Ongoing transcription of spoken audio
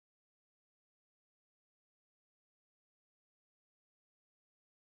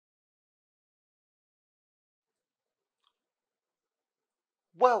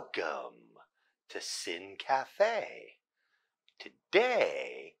Welcome to Sin Cafe.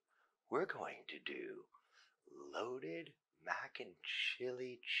 Today we're going to do loaded mac and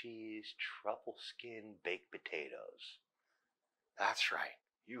chili cheese truffle skin baked potatoes. That's right,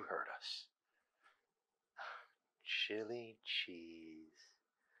 you heard us. Chili cheese,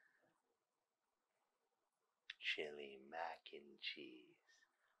 chili mac and cheese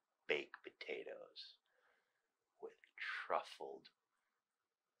baked potatoes with truffled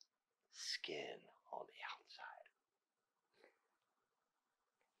skin on the outside.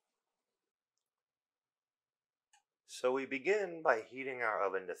 So we begin by heating our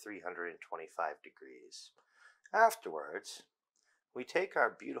oven to 325 degrees. Afterwards, we take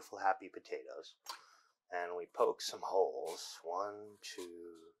our beautiful happy potatoes and we poke some holes. 1, 2,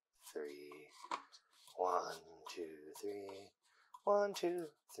 3. 1, 2, 3. 1, 2,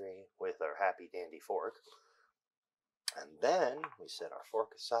 3 with our happy dandy fork. And then we set our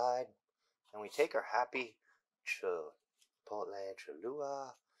fork aside and we take our happy chipotle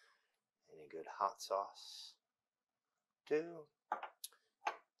Cholula and a good hot sauce. Give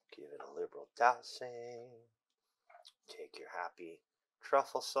it a liberal dousing. Take your happy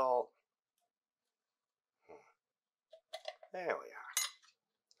truffle salt. There we are.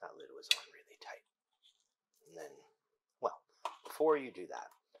 That lid was on really tight. And then, well, before you do that,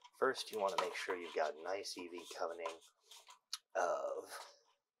 first you want to make sure you've got a nice even coating of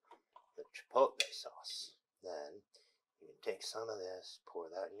the chipotle sauce. Then you can take some of this, pour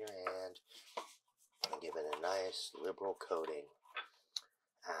that in your hand, and give it a nice liberal coating.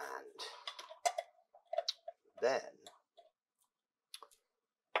 And then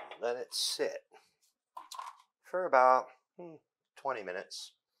let it sit for about 20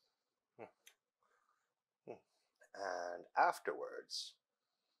 minutes. And afterwards,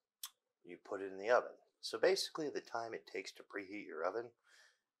 you put it in the oven. So basically the time it takes to preheat your oven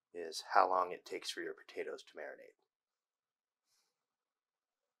is how long it takes for your potatoes to marinate.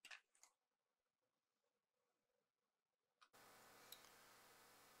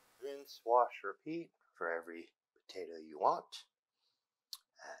 Rinse, wash, repeat for every potato you want.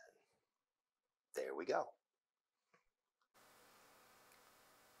 And there we go.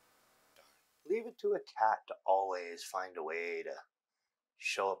 Leave it to a cat to always find a way to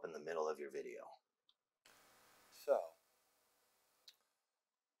show up in the middle of your video. So,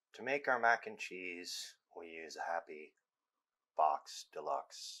 to make our mac and cheese, we use a Happy Box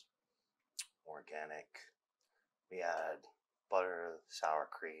Deluxe Organic. We add butter, sour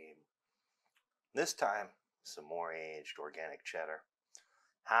cream. This time, some more aged organic cheddar.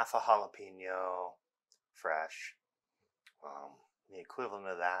 Half a jalapeno, fresh. The equivalent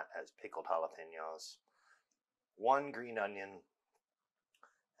of that as pickled jalapenos. 1 green onion,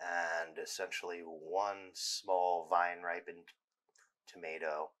 and essentially 1 small vine-ripened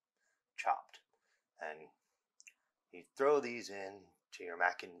tomato chopped. And you throw these in to your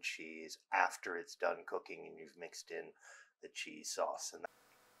mac and cheese after it's done cooking and you've mixed in the cheese sauce. And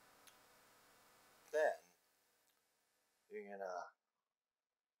then you're going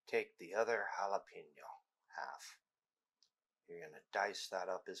to take the other jalapeno half. You're going to dice that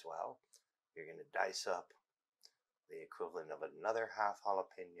up as well. You're going to dice up the equivalent of another half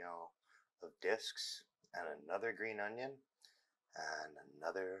jalapeno of discs and another green onion and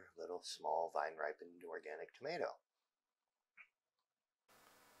another little small vine-ripened organic tomato.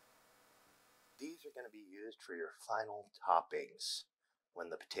 These are going to be used for your final toppings when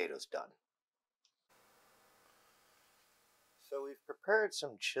the potato's done. So we've prepared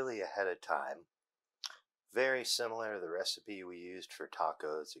some chili ahead of time. Very similar to the recipe we used for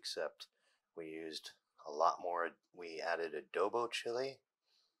tacos, except we used a lot more. We added adobo chili,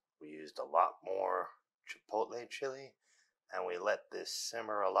 we used a lot more chipotle chili, and we let this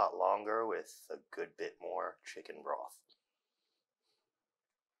simmer a lot longer with a good bit more chicken broth.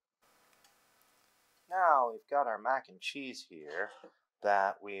 Now we've got our mac and cheese here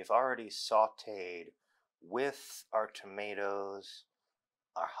that we've already sauteed with our tomatoes,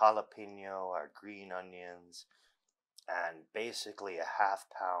 our jalapeno, our green onions, and basically a half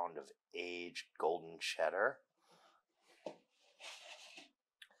pound of aged golden cheddar.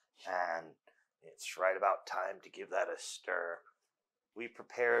 And it's right about time to give that a stir. We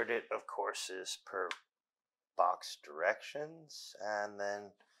prepared it, of course, as per box directions, and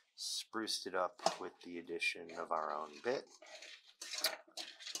then spruced it up with the addition of our own bit.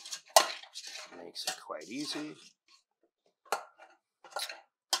 Makes it quite easy.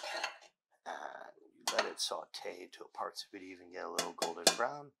 And you let it saute till parts of it even get a little golden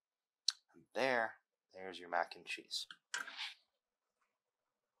brown. And there's your mac and cheese.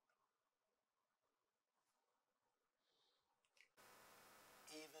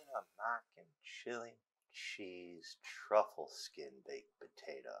 A mac and chili cheese truffle skin baked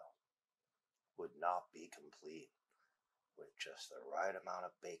potato would not be complete with just the right amount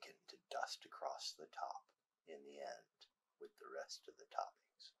of bacon to dust across the top in the end with the rest of the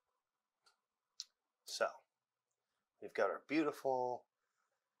toppings. So, we've got our beautiful,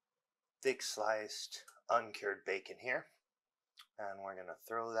 thick sliced, uncured bacon here, and we're going to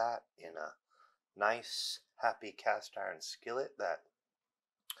throw that in a nice, happy cast iron skillet that,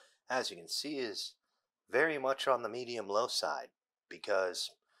 as you can see, is very much on the medium-low side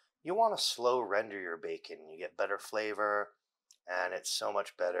because you want to slow render your bacon. You get better flavor, and it's so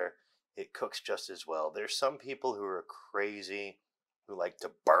much better. It cooks just as well. There's some people who are crazy who like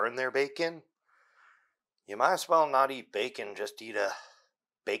to burn their bacon. You might as well not eat bacon, just eat a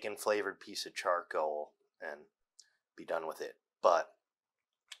bacon-flavored piece of charcoal and be done with it. But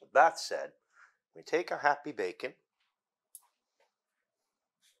with that said, we take our happy bacon,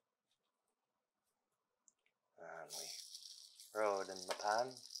 and we throw it in the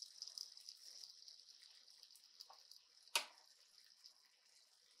pan.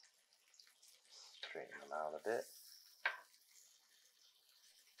 Straighten them out a bit.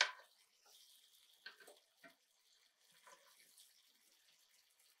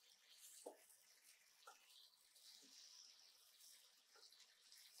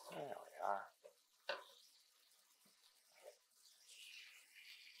 There we are.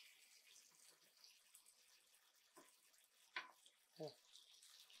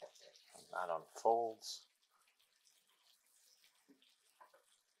 And that unfolds.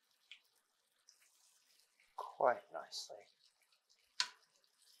 Quite nicely.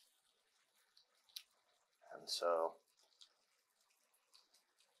 And so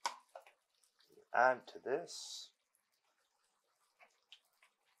you add to this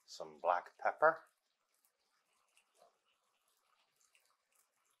some black pepper.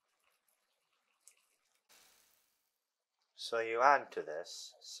 So you add to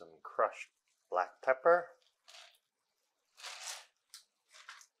this some crushed black pepper.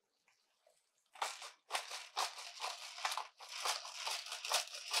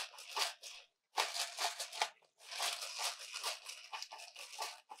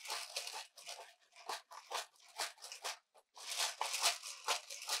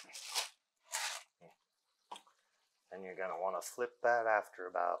 And you're going to want to flip that after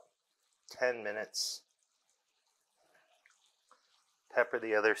about 10 minutes. Pepper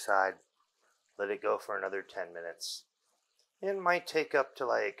the other side. Let it go for another 10 minutes. It might take up to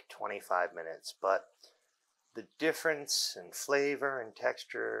like 25 minutes, but the difference in flavor and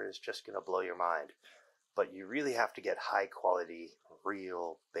texture is just going to blow your mind. But you really have to get high quality,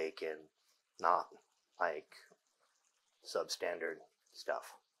 real bacon, not like substandard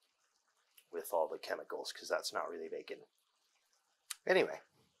stuff with all the chemicals, because that's not really bacon. Anyway,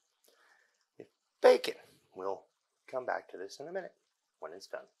 bacon. We'll come back to this in a minute when it's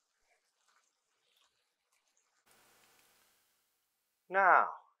done. Now,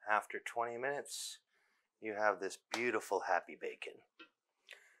 after 20 minutes, you have this beautiful happy bacon.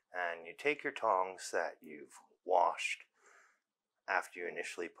 And you take your tongs that you've washed after you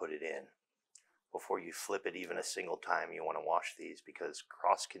initially put it in. Before you flip it even a single time, you want to wash these because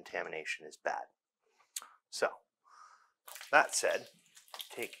cross-contamination is bad. So, that said,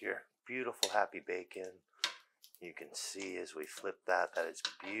 take your beautiful happy bacon. You can see as we flip that it's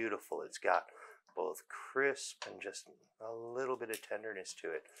beautiful. It's got both crisp and just a little bit of tenderness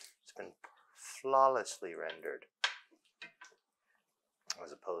to it. It's been flawlessly rendered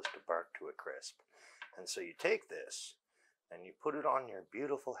as opposed to burnt to a crisp. And so you take this and you put it on your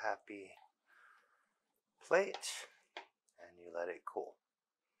beautiful happy plate and you let it cool.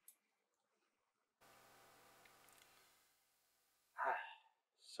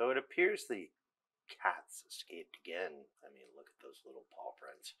 So it appears the cats escaped again. I mean, look at those little paw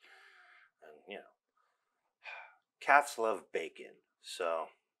prints. And, you know, cats love bacon. So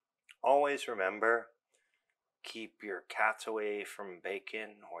always remember, keep your cats away from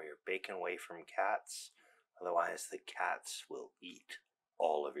bacon or your bacon away from cats. Otherwise, the cats will eat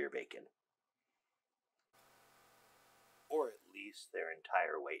all of your bacon. Or at least their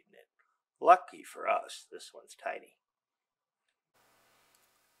entire weight in it. Lucky for us, this one's tiny.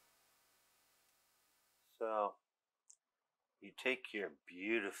 So, you take your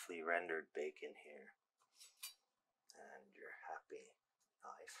beautifully rendered bacon here and your happy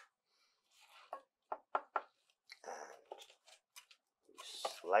knife, and you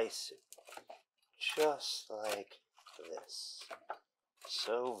slice it just like this,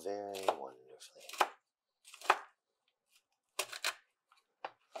 so very wonderfully.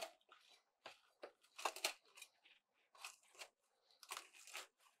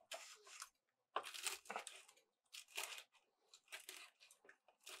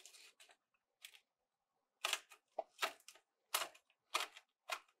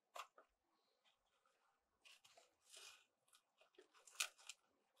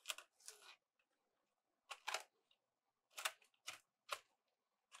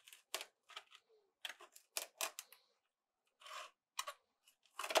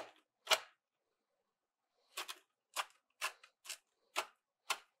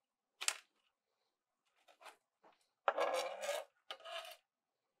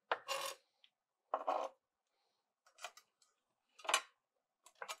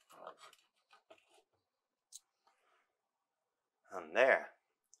 And there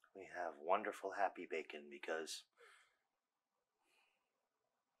we have wonderful happy bacon because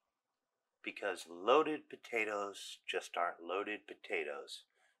loaded potatoes just aren't loaded potatoes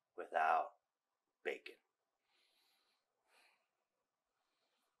without bacon.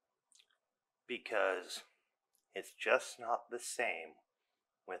 Because it's just not the same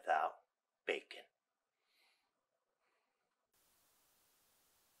without bacon.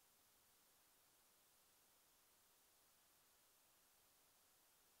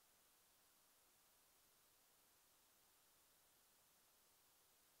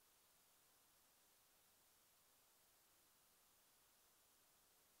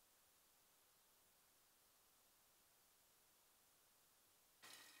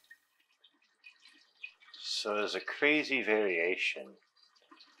 So there's a crazy variation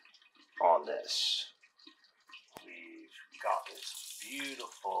on this. We've got this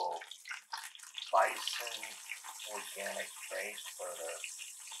beautiful bison organic frankfurter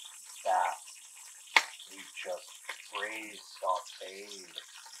that we've just braised, sauteed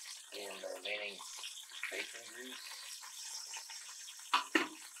in the remaining bacon grease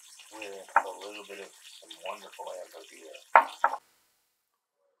with a little bit of some wonderful amber beer.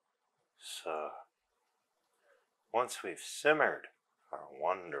 So once we've simmered our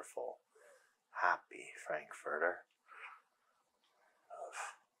wonderful, happy frankfurter of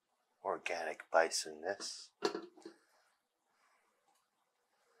organic bisonness,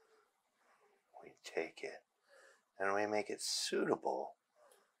 we take it and we make it suitable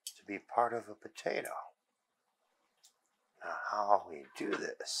to be part of a potato. Now, how we do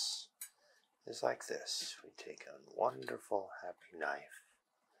this is like this. We take a wonderful, happy knife.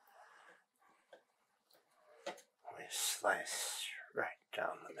 We slice right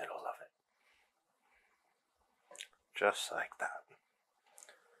down the middle of it. Just like that.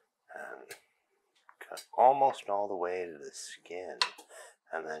 And cut almost all the way to the skin.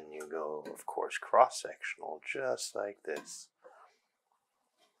 And then you go, of course, cross-sectional, just like this.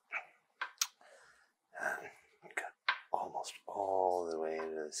 And cut almost all the way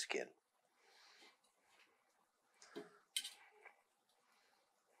to the skin.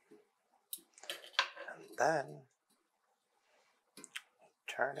 And then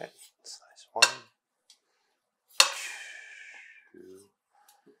turn it, slice 1, 2,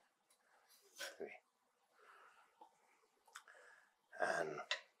 3. And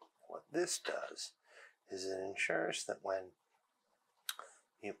what this does is it ensures that when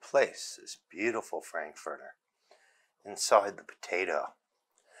you place this beautiful frankfurter inside the potato,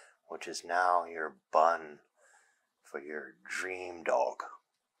 which is now your bun for your dream dog.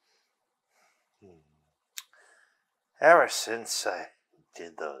 Ever since I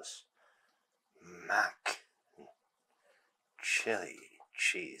did those mac and chili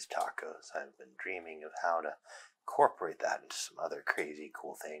cheese tacos, I've been dreaming of how to incorporate that into some other crazy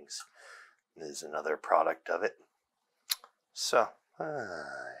cool things. There's another product of it. So,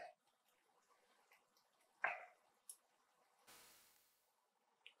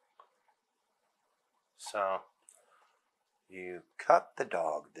 you cut the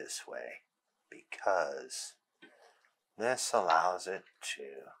dog this way because this allows it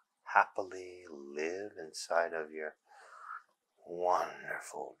to happily live inside of your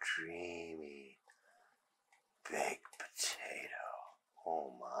wonderful, dreamy, baked potato.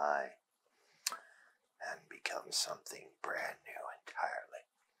 Oh my. And become something brand new entirely.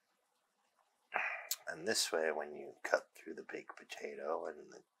 And this way, when you cut through the baked potato and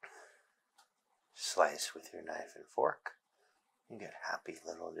slice with your knife and fork, you get happy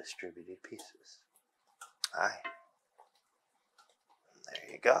little distributed pieces. Aye. And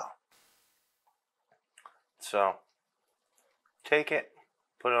there you go. So, take it,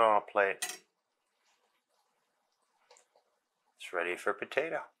 put it on a plate. It's ready for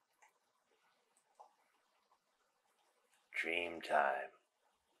potato. Dream time.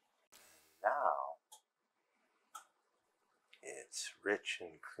 Now, it's rich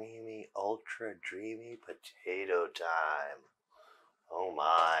and creamy, ultra dreamy potato time. Oh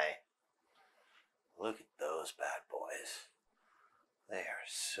my. Look at those bad boys. They are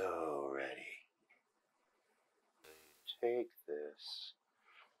so ready. You take this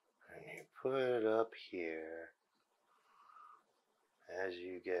and you put it up here as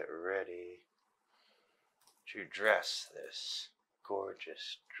you get ready to dress this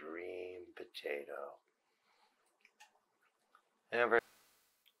gorgeous dream potato.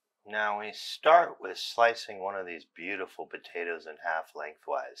 Now we start with slicing one of these beautiful potatoes in half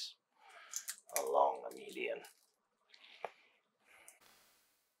lengthwise along the median.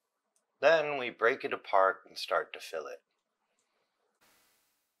 Then we break it apart and start to fill it.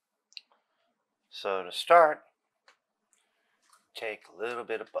 So to start, take a little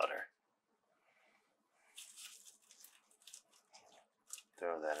bit of butter.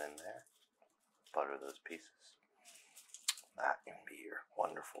 Throw that in there. Butter those pieces. That can be your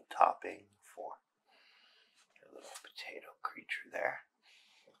wonderful topping for your little potato creature there.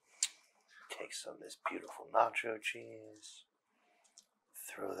 Take some of this beautiful nacho cheese.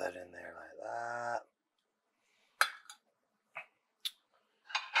 Throw that in there like that.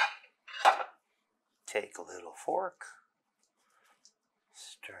 Take a little fork.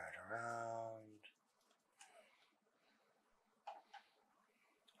 Stir it around.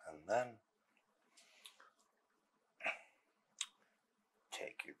 And then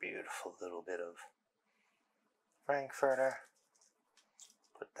take your beautiful little bit of Frankfurter.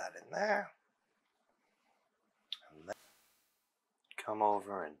 Put that in there. And then come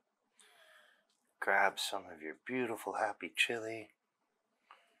over and grab some of your beautiful happy chili.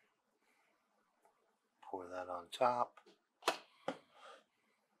 Pour that on top.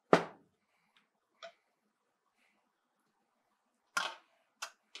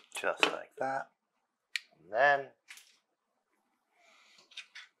 Just like that. And then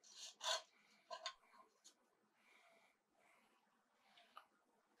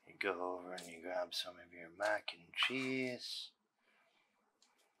you go over and you grab some of your mac and cheese.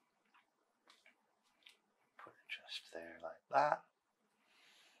 Put it just there like that.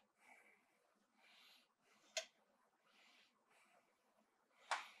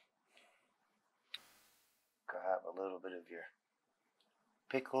 Grab a little bit of your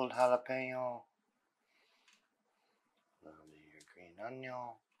pickled jalapeno, a little bit of your green onion,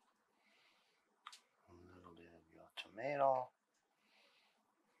 a little bit of your tomato,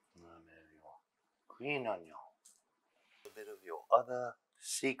 a little bit of your green onion, a little bit of your other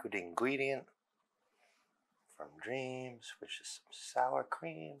secret ingredient from Dreams, which is some sour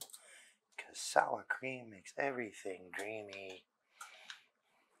cream, because sour cream makes everything dreamy.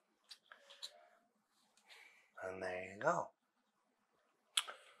 And there you go.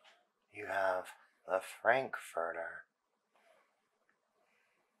 You have the Frankfurter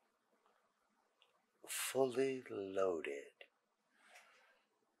fully loaded.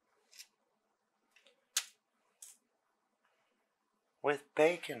 With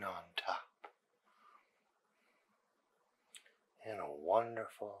bacon on top. In a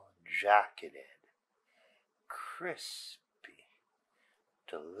wonderful, jacketed, crispy,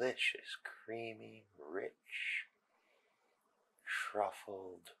 delicious, creamy, rich,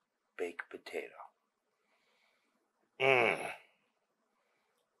 truffled baked potato.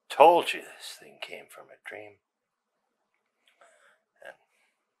 Told you this thing came from a dream. And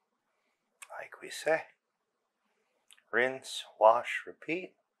like we say, rinse, wash,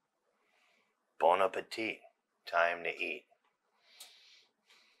 repeat. Bon appetit. Time to eat.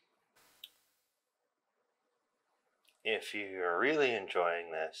 If you're really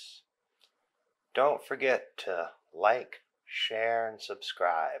enjoying this, don't forget to like, share, and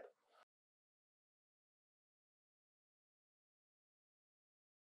subscribe.